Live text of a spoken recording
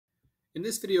In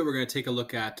this video, we're going to take a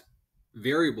look at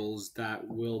variables that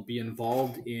will be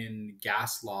involved in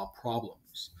gas law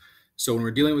problems. So when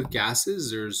we're dealing with gases,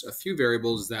 there's a few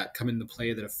variables that come into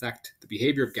play that affect the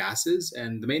behavior of gases.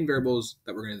 And the main variables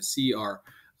that we're going to see are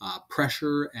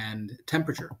pressure and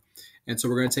temperature. And so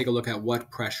we're going to take a look at what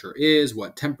pressure is,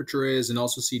 what temperature is, and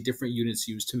also see different units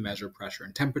used to measure pressure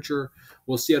and temperature.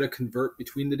 We'll see how to convert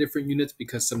between the different units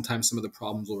because sometimes some of the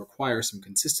problems will require some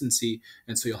consistency,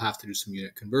 and so you'll have to do some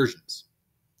unit conversions.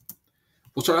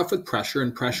 We'll start off with pressure,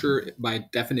 and pressure by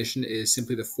definition is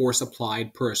simply the force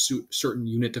applied per a certain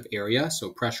unit of area.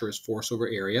 So pressure is force over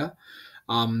area.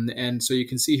 And so you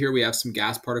can see here we have some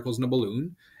gas particles in a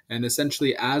balloon, and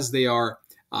essentially as they are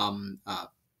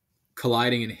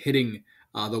colliding and hitting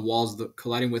the walls,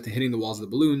 colliding with and hitting the walls of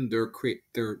the balloon,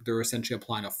 they're essentially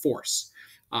applying a force,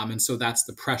 and so that's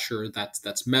the pressure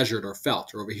that's measured or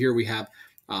felt. Or over here we have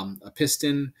a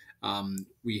piston.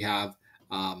 We have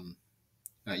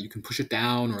you can push it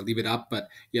down or leave it up, but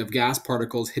you have gas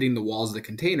particles hitting the walls of the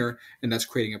container, and that's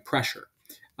creating a pressure.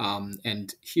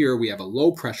 And here we have a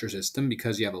low pressure system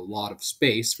because you have a lot of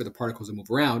space for the particles to move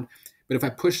around. But if I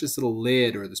push this little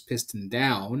lid or this piston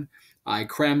down, I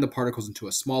cram the particles into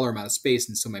a smaller amount of space,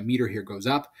 and so my meter here goes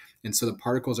up. And so the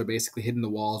particles are basically hitting the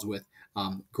walls with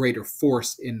greater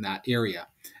force in that area.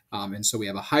 And so we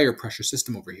have a higher pressure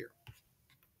system over here.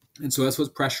 And so that's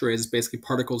what pressure is. It's basically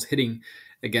particles hitting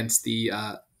against the,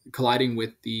 colliding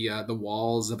with the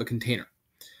walls of a container.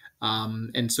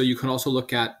 And so you can also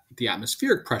look at the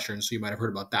atmospheric pressure. And so you might have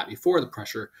heard about that before, the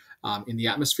pressure in the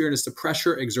atmosphere. And it's the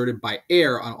pressure exerted by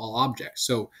air on all objects.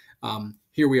 So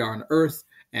here we are on Earth,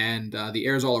 and the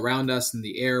air is all around us, and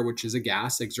the air, which is a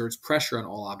gas, exerts pressure on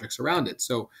all objects around it.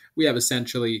 So we have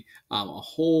essentially a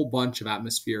whole bunch of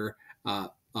atmosphere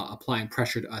applying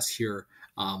pressure to us here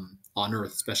on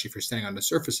Earth, especially if you're standing on the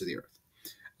surface of the Earth.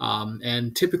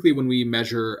 And typically when we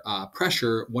measure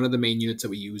pressure, one of the main units that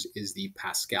we use is the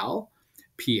Pascal,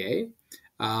 PA.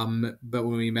 But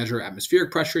when we measure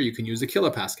atmospheric pressure, you can use the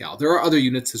kilopascal. There are other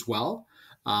units as well,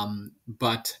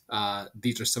 but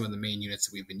these are some of the main units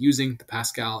that we've been using, the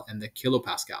Pascal and the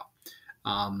kilopascal.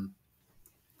 And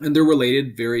they're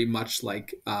related very much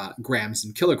like grams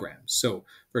and kilograms. So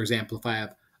for example, if I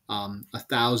have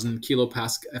 1,000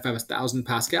 kilopascal, if I have 1,000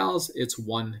 pascals, it's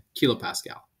 1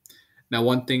 kilopascal. Now,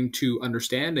 one thing to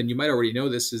understand, and you might already know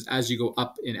this, is as you go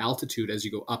up in altitude, as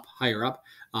you go up higher up,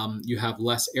 you have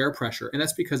less air pressure. And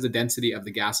that's because the density of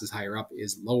the gases higher up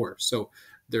is lower. So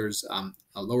there's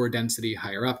a lower density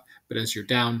higher up, but as you're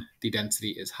down, the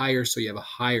density is higher. So you have a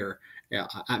higher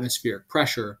atmospheric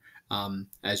pressure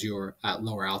as you're at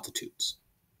lower altitudes.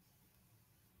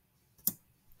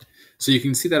 So you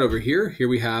can see that over here. Here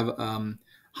we have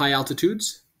high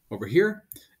altitudes over here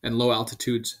and low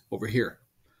altitudes over here.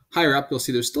 Higher up, you'll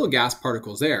see there's still gas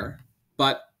particles there,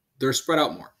 but they're spread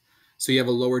out more. So you have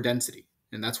a lower density.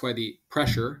 And that's why the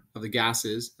pressure of the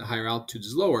gases at higher altitudes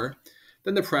is lower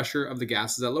than the pressure of the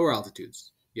gases at lower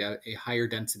altitudes. You have a higher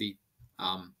density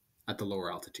at the lower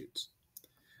altitudes.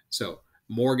 So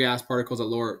more gas particles at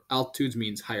lower altitudes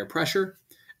means higher pressure.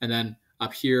 And then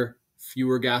up here,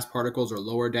 fewer gas particles or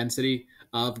lower density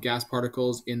of gas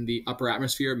particles in the upper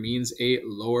atmosphere means a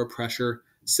lower pressure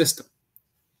system.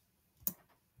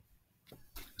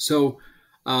 So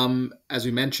as we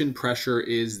mentioned, pressure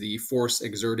is the force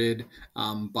exerted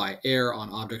by air on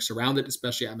objects around it,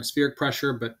 especially atmospheric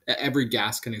pressure, but every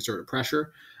gas can exert a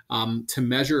pressure. To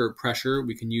measure pressure,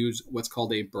 we can use what's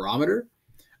called a barometer.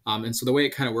 And so the way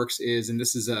it kind of works is, and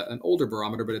this is an older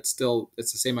barometer, but it's the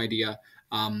same idea.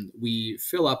 We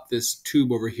fill up this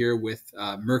tube over here with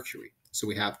mercury. So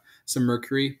we have some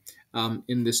mercury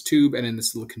in this tube and in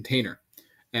this little container.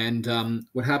 And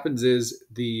what happens is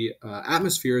the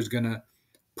atmosphere is going to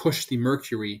push the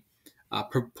mercury,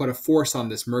 put a force on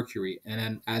this mercury. And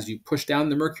then as you push down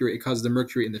the mercury, it causes the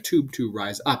mercury in the tube to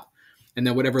rise up. And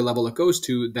then whatever level it goes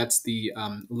to, that's the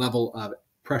level of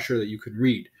pressure that you can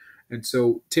read. And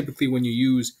so typically when you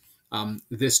use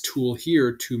this tool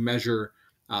here to measure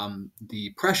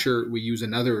the pressure, we use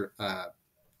another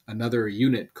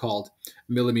unit called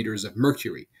millimeters of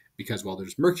mercury because, well,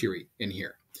 there's mercury in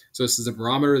here. So this is a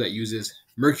barometer that uses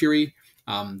mercury,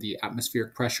 the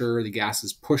atmospheric pressure, the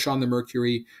gases push on the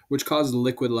mercury, which causes the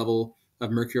liquid level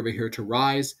of mercury over here to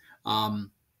rise. And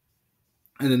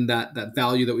then that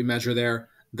value that we measure there,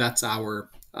 that's our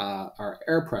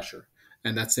air pressure.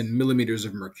 And that's in millimeters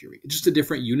of mercury. Just a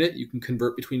different unit. You can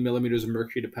convert between millimeters of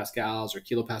mercury to pascals or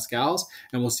kilopascals,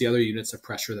 and we'll see other units of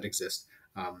pressure that exist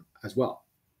as well.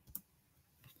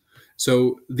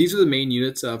 So these are the main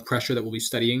units of pressure that we'll be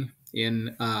studying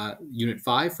in Unit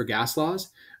 5 for gas laws.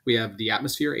 We have the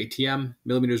atmosphere, ATM,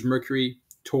 millimeters of mercury,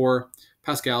 torr,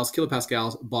 pascals,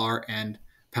 kilopascals, bar, and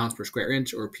pounds per square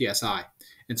inch, or PSI.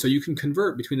 And so you can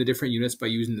convert between the different units by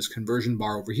using this conversion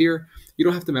bar over here. You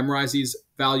don't have to memorize these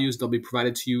values. They'll be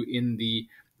provided to you in the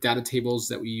data tables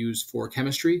that we use for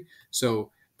chemistry.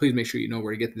 So please make sure you know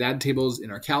where to get the data tables in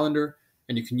our calendar,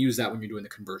 and you can use that when you're doing the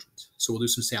conversions. So we'll do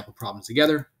some sample problems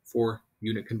together for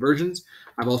unit conversions.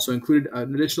 I've also included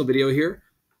an additional video here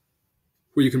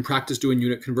where you can practice doing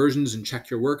unit conversions and check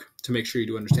your work to make sure you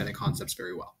do understand the concepts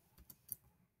very well.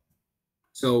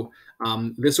 So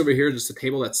this over here is just a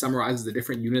table that summarizes the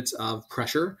different units of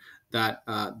pressure that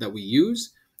we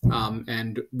use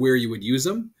and where you would use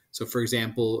them. So for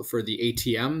example, for the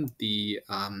ATM, the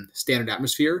standard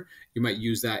atmosphere, you might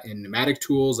use that in pneumatic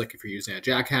tools, like if you're using a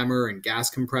jackhammer and gas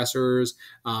compressors.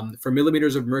 For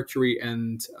millimeters of mercury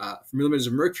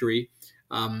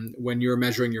when you're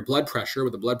measuring your blood pressure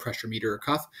with a blood pressure meter or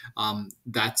cuff,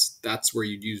 that's where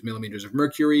you'd use millimeters of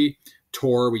mercury.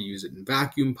 Torr, we use it in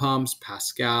vacuum pumps,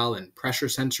 Pascal and pressure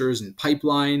sensors and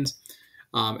pipelines.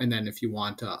 And then if you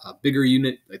want a bigger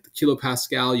unit like the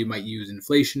kilopascal, you might use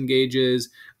inflation gauges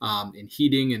in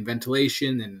heating and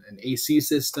ventilation and AC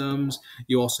systems.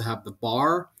 You also have the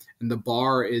bar, and the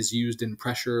bar is used in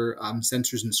pressure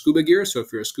sensors in scuba gear. So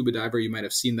if you're a scuba diver, you might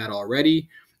have seen that already.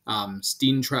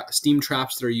 Steam traps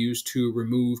that are used to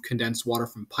remove condensed water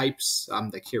from pipes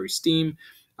that carry steam.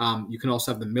 You can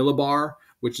also have the millibar,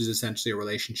 which is essentially a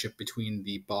relationship between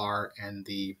the bar and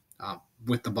the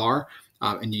with the bar.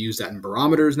 And you use that in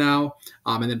barometers now.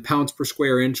 And then pounds per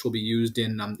square inch will be used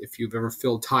in if you've ever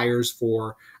filled tires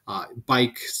for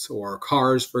bikes or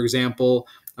cars, for example,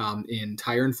 in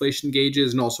tire inflation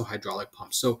gauges, and also hydraulic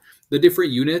pumps. So the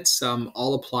different units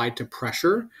all apply to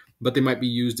pressure, but they might be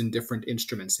used in different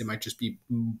instruments. They might just be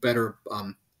better,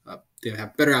 they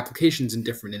have better applications in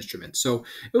different instruments. So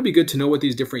it would be good to know what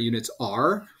these different units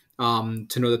are,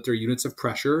 to know that they're units of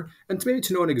pressure, and to maybe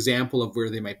to know an example of where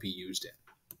they might be used in.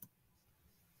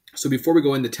 So before we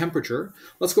go into temperature,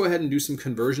 let's go ahead and do some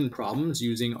conversion problems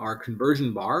using our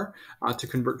conversion bar to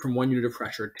convert from one unit of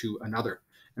pressure to another.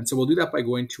 And so we'll do that by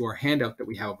going to our handout that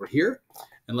we have over here,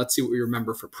 and let's see what we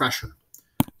remember for pressure.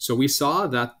 So we saw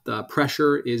that the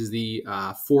pressure is the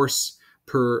force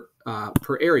per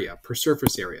area, per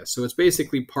surface area. So it's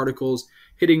basically particles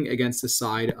hitting against the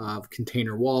side of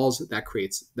container walls that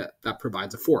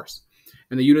provides a force.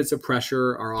 And the units of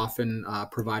pressure are often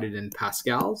provided in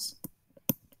pascals.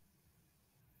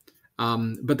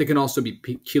 But they can also be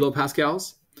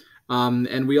kilopascals.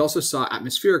 And we also saw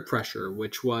atmospheric pressure,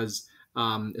 which was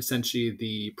essentially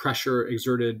the pressure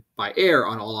exerted by air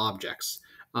on all objects.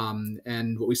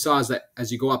 And what we saw is that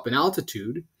as you go up in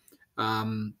altitude,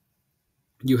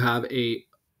 you have a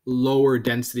lower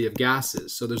density of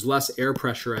gases. So there's less air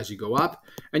pressure as you go up.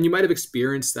 And you might have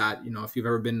experienced that, if you've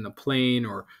ever been in a plane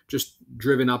or just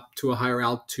driven up to a higher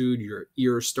altitude, your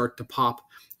ears start to pop.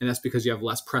 And that's because you have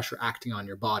less pressure acting on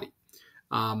your body.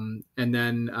 And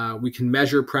then we can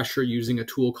measure pressure using a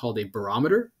tool called a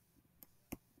barometer.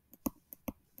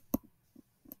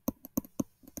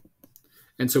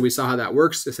 And so we saw how that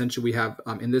works. Essentially, we have,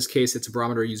 in this case, it's a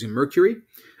barometer using mercury.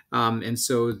 And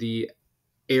so the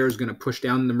air is going to push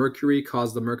down the mercury,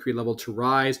 cause the mercury level to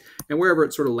rise. And wherever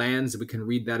it sort of lands, we can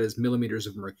read that as millimeters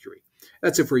of mercury.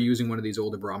 That's if we're using one of these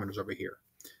older barometers over here.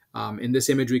 In this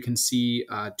image, we can see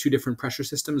two different pressure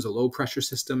systems, a low pressure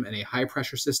system and a high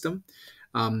pressure system.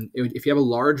 If you have a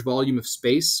large volume of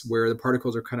space where the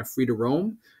particles are kind of free to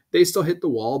roam, they still hit the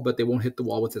wall, but they won't hit the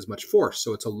wall with as much force.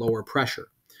 So it's a lower pressure.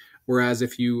 Whereas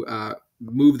if you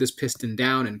move this piston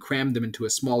down and cram them into a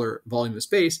smaller volume of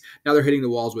space, now they're hitting the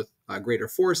walls with greater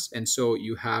force, and so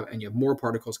you have more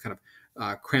particles kind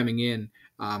of cramming in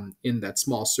that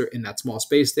small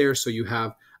space there. So you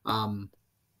have a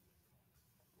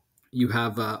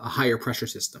higher pressure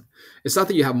system. It's not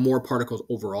that you have more particles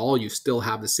overall. You still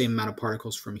have the same amount of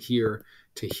particles from here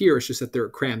to here. It's just that they're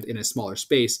crammed in a smaller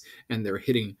space and they're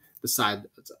hitting the sides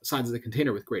of the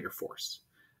container with greater force.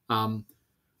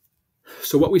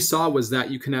 So what we saw was that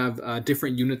you can have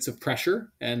different units of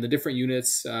pressure, and the different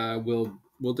units will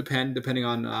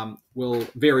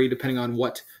vary depending on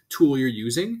what tool you're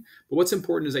using. But what's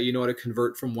important is that you know how to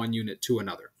convert from one unit to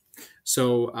another.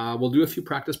 So we'll do a few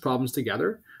practice problems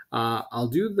together. I'll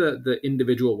do the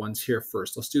individual ones here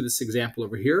first. Let's do this example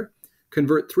over here.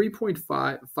 Convert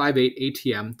 3.58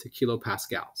 ATM to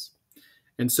kilopascals.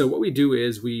 And so what we do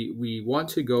is we want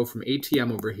to go from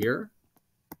ATM over here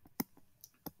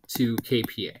to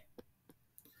kPa.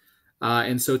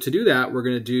 And so to do that, we're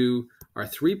going to do our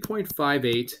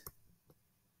 3.58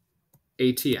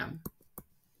 ATM,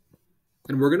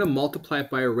 and we're going to multiply it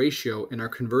by a ratio in our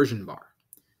conversion bar.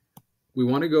 We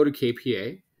want to go to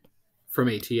kPa from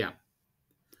ATM.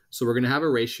 So we're going to have a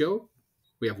ratio.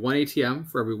 We have 1 ATM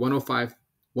for every 101.325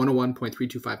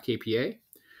 kPa.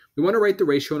 We want to write the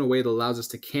ratio in a way that allows us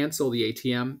to cancel the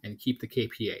ATM and keep the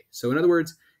kPa. So in other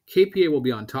words, kPa will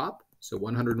be on top, so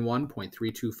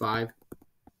 101.325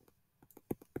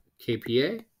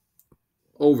 kPa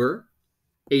over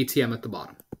ATM at the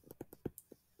bottom.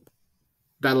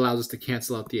 That allows us to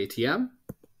cancel out the ATM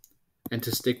and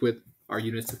to stick with our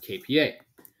units of kPa.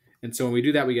 And so when we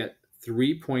do that, we get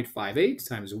 3.58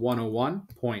 times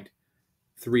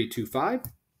 101.325,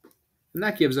 and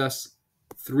that gives us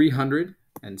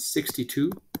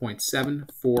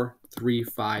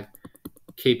 362.7435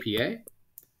 kPa.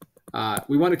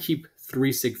 We want to keep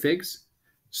 3 sig figs,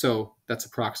 so that's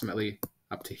approximately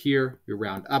up to here. We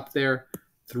round up there,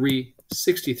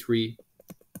 363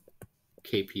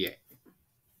 kPa.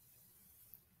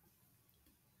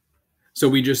 So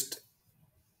we just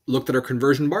looked at our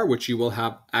conversion bar, which you will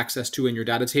have access to in your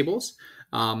data tables,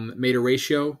 made a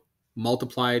ratio,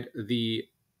 multiplied the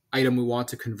item we want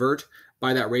to convert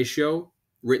by that ratio,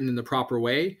 written in the proper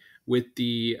way, with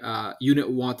the unit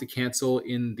we want to cancel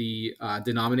in the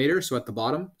denominator, so at the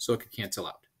bottom, so it could cancel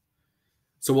out.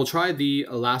 So we'll try the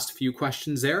last few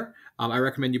questions there. I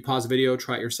recommend you pause the video,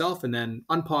 try it yourself, and then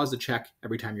unpause to check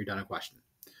every time you're done a question.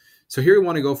 So here we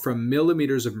want to go from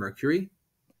millimeters of mercury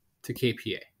to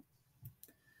kPa.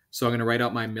 So I'm going to write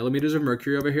out my millimeters of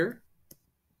mercury over here,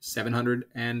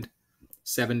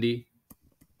 770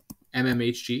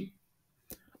 mmHg.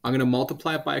 I'm going to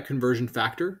multiply it by a conversion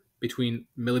factor between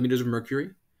millimeters of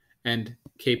mercury and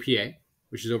kPa,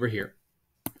 which is over here.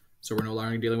 So we're no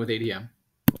longer dealing with ATM.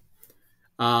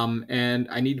 And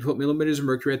I need to put millimeters of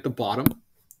mercury at the bottom.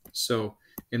 So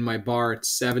in my bar, it's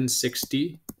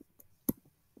 760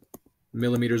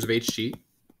 millimeters of Hg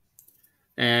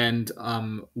and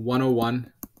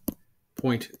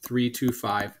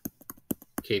 101.325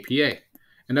 kPa.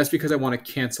 And that's because I want to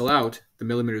cancel out the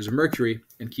millimeters of mercury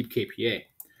and keep kPa.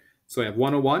 So I have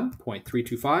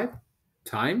 101.325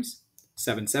 times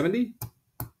 770.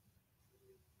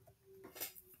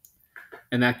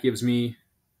 And that gives me,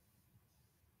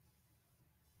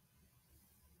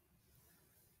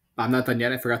 I'm not done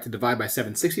yet. I forgot to divide by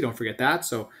 760. Don't forget that.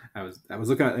 So I was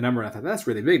looking at the number and I thought, that's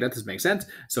really big. That doesn't make sense.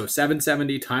 So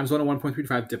 770 times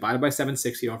 101.35 divided by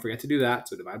 760. Don't forget to do that.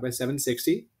 So divide by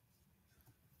 760.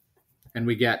 And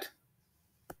we get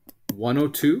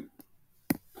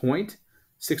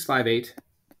 102.658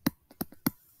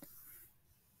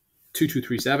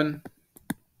 2237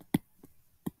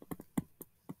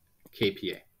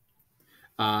 kPa.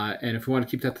 And if we want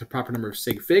to keep that to the proper number of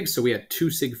sig figs, so we had 2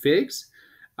 sig figs.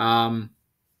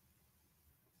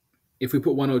 If we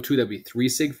put 102, that'd be 3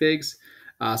 sig figs.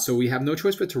 So we have no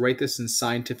choice but to write this in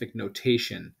scientific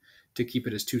notation to keep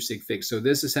it as 2 sig figs. So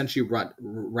this essentially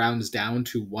rounds down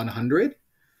to 100.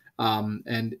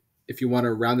 And if you want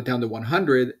to round it down to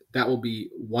 100, that will be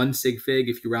 1 sig fig.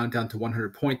 If you round down to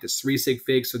 100 point, that's 3 sig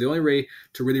figs. So the only way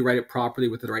to really write it properly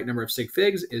with the right number of sig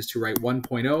figs is to write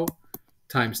 1.0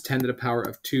 times 10 to the power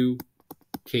of 2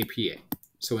 kPa.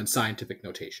 So in scientific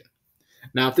notation.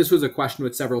 Now, if this was a question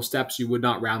with several steps, you would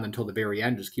not round until the very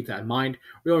end. Just keep that in mind.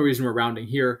 The only reason we're rounding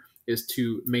here is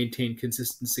to maintain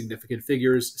consistent significant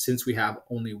figures since we have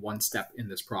only one step in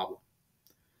this problem.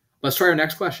 Let's try our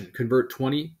next question. Convert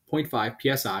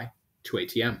 20.5 psi to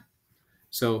ATM.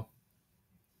 So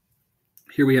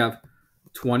here we have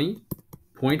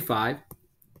 20.5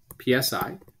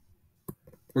 psi.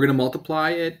 We're going to multiply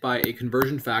it by a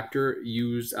conversion factor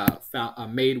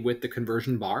made with the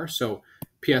conversion bar. So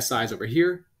PSI is over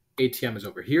here, ATM is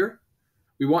over here.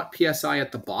 We want PSI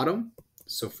at the bottom,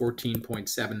 so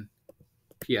 14.7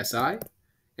 PSI,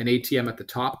 and ATM at the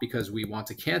top because we want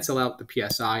to cancel out the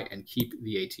PSI and keep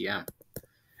the ATM.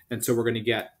 And so we're going to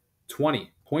get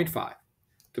 20.5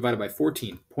 divided by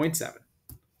 14.7.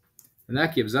 And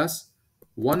that gives us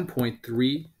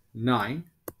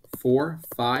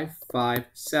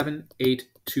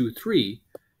 1.394557823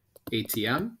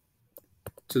 ATM.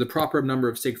 To the proper number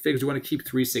of sig figs, we want to keep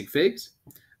 3 sig figs,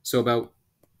 so about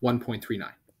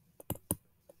 1.39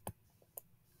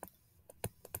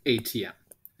 ATM.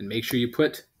 And make sure you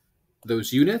put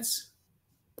those units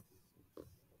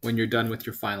when you're done with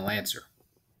your final answer.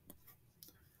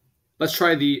 Let's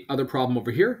try the other problem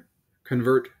over here.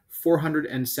 Convert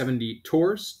 470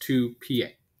 torrs to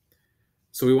PA.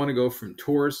 So we want to go from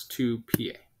torrs to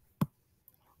PA.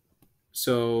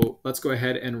 So let's go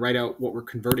ahead and write out what we're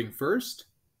converting first.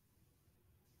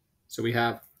 So we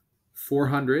have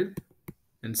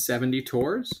 470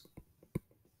 torrs.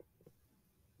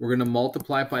 We're going to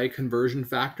multiply it by a conversion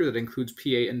factor that includes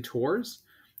PA and torrs.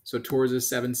 So torrs is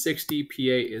 760, PA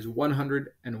is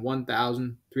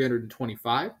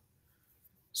 101,325.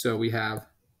 So we have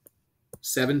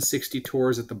 760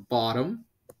 torrs at the bottom,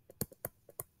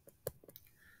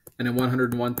 and then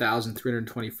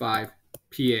 101,325 PA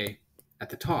at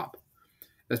the top.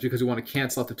 That's because we want to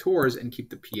cancel out the torrs and keep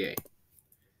the PA.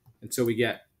 And so we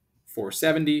get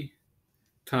 470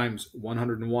 times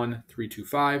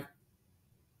 101,325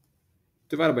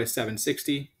 divided by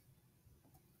 760,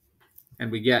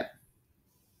 and we get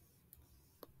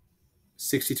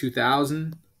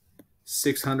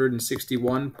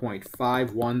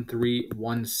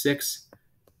 62,661.51316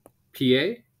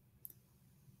 PA,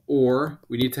 or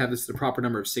we need to have this the proper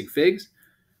number of sig figs.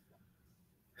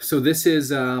 So this is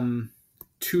 2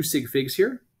 sig figs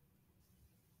here.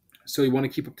 So you want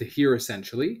to keep up to here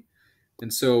essentially.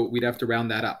 And so we'd have to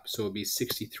round that up. So it would be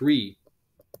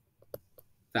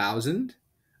 63,000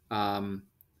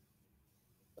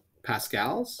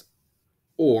 pascals,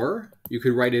 or you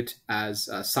could write it as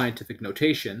scientific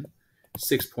notation,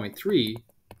 6.3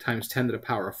 times 10 to the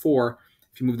power of 4.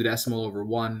 If you move the decimal over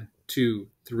 1, 2,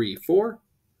 3, 4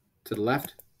 to the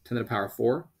left, 10 to the power of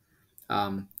 4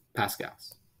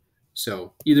 pascals.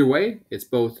 So either way, it's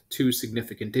both 2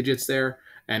 significant digits there,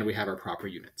 and we have our proper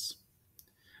units.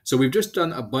 So we've just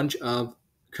done a bunch of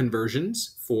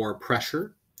conversions for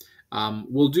pressure.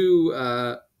 We'll do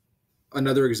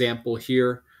another example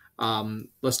here.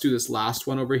 Let's do this last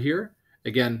one over here.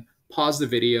 Again, pause the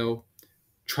video,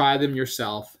 try them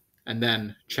yourself, and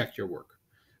then check your work.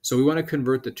 So we want to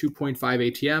convert the 2.5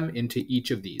 ATM into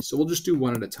each of these. So we'll just do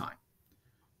one at a time.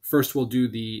 First, we'll do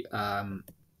the 2.5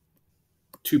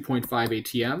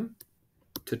 ATM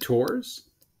to torrs.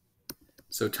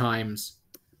 So times,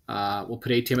 we'll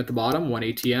put ATM at the bottom, 1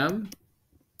 ATM,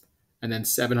 and then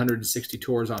 760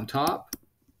 torrs on top.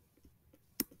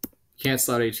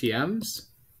 Cancel out ATMs.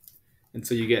 And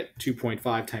so you get 2.5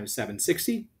 times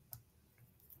 760.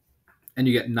 And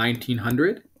you get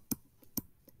 1900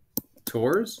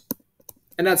 torrs.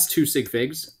 And that's 2 sig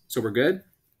figs, so we're good.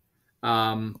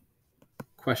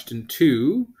 Question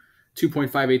 2,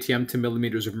 2.5 ATM to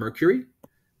millimeters of mercury.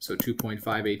 So 2.5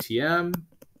 ATM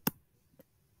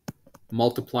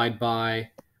multiplied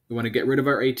by, we want to get rid of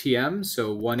our ATM,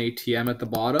 so 1 ATM at the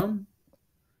bottom,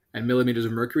 and millimeters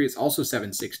of mercury, it's also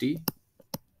 760.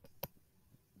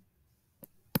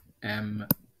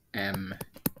 mmHg,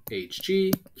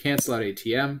 cancel out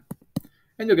ATM,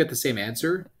 and you'll get the same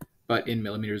answer, but in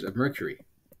millimeters of mercury,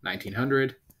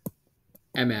 1900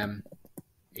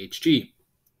 mmHg.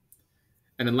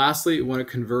 And then lastly, we want to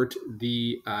convert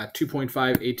the 2.5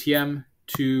 ATM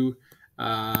to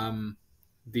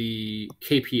the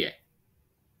kPa.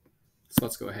 So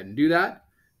let's go ahead and do that.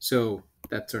 So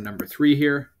that's our number 3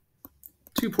 here.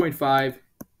 2.5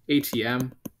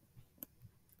 ATM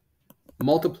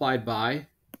multiplied by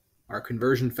our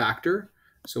conversion factor.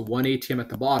 So 1 ATM at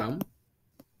the bottom.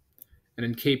 And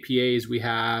in kPas, we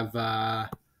have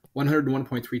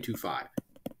 101.325.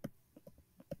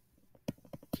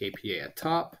 kPa at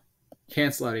top.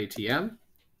 Cancel out ATM.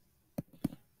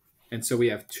 And so we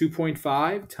have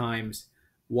 2.5 times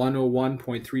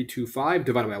 101.325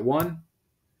 divided by 1.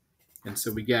 And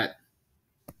so we get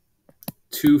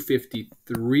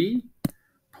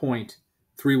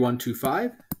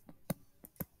 253.3125.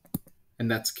 And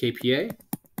that's kPa.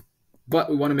 But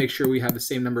we want to make sure we have the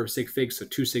same number of sig figs, so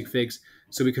 2 sig figs,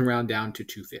 so we can round down to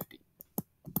 250.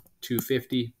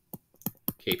 250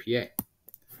 kPa.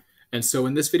 And so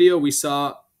in this video, we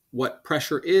saw what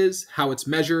pressure is, how it's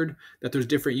measured, that there's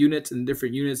different units, and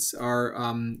different units are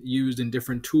used in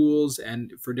different tools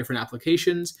and for different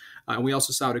applications. And we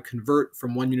also saw how to convert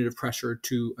from one unit of pressure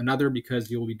to another,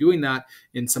 because you'll be doing that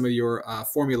in some of your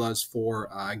formulas for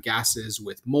gases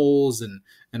with moles and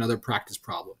other practice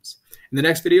problems. In the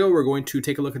next video, we're going to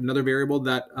take a look at another variable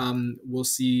that we'll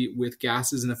see with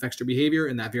gases and affects their behavior,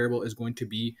 and that variable is going to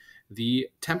be the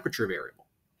temperature variable.